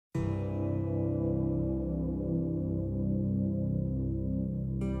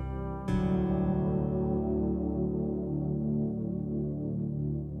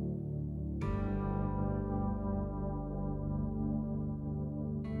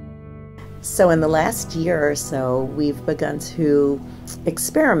So in the last year or so, we've begun to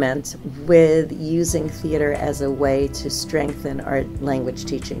experiment with using theater as a way to strengthen our language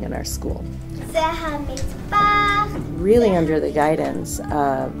teaching in our school. Really under the guidance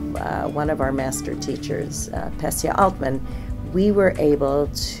of one of our master teachers, Pesya Altman, we were able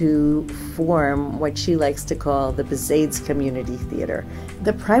to form what she likes to call the Bezades Community Theater.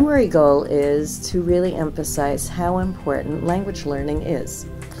 The primary goal is to really emphasize how important language learning is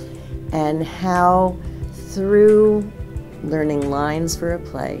and how through learning lines for a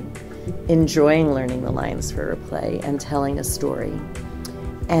play, enjoying learning the lines for a play and telling a story,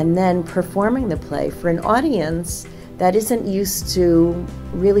 and then performing the play for an audience that isn't used to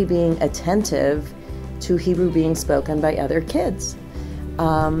really being attentive to Hebrew being spoken by other kids.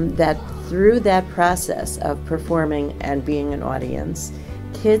 That through that process of performing and being an audience,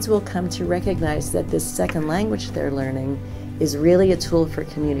 kids will come to recognize that this second language they're learning is really a tool for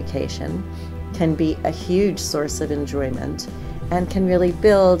communication, can be a huge source of enjoyment, and can really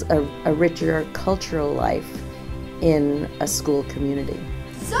build a richer cultural life in a school community.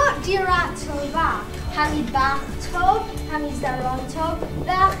 דירה טובה, המטבח טוב, המסדרון טוב,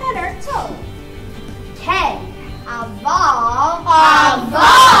 והחדר טוב. כן, אבל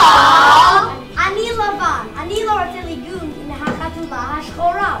אני לבן, אני לא רוצה ליגון עם החתולה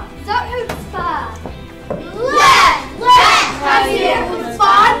השחורה. זאת חוצפה. חזיר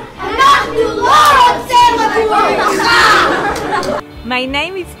חוצפן, אנחנו לא רוצים לגור לך. My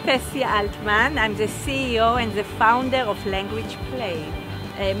name is Pesya Altman. I'm the CEO and the founder of Language Play.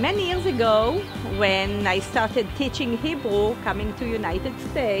 Many years ago, when I started teaching Hebrew, coming to United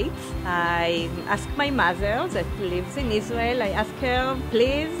States, I asked my mother that lives in Israel, I asked her,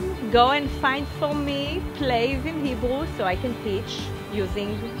 please go and find for me plays in Hebrew so I can teach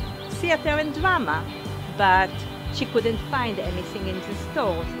using theater and drama. But she couldn't find anything in the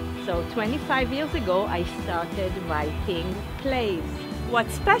stores. So 25 years ago, I started writing plays.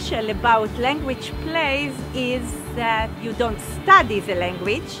 What's special about language plays is that you don't study the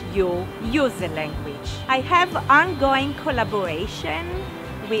language, you use the language. I have ongoing collaboration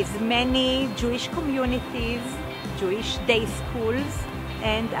with many Jewish communities, Jewish day schools,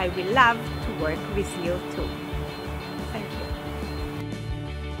 and I will love to work with you too.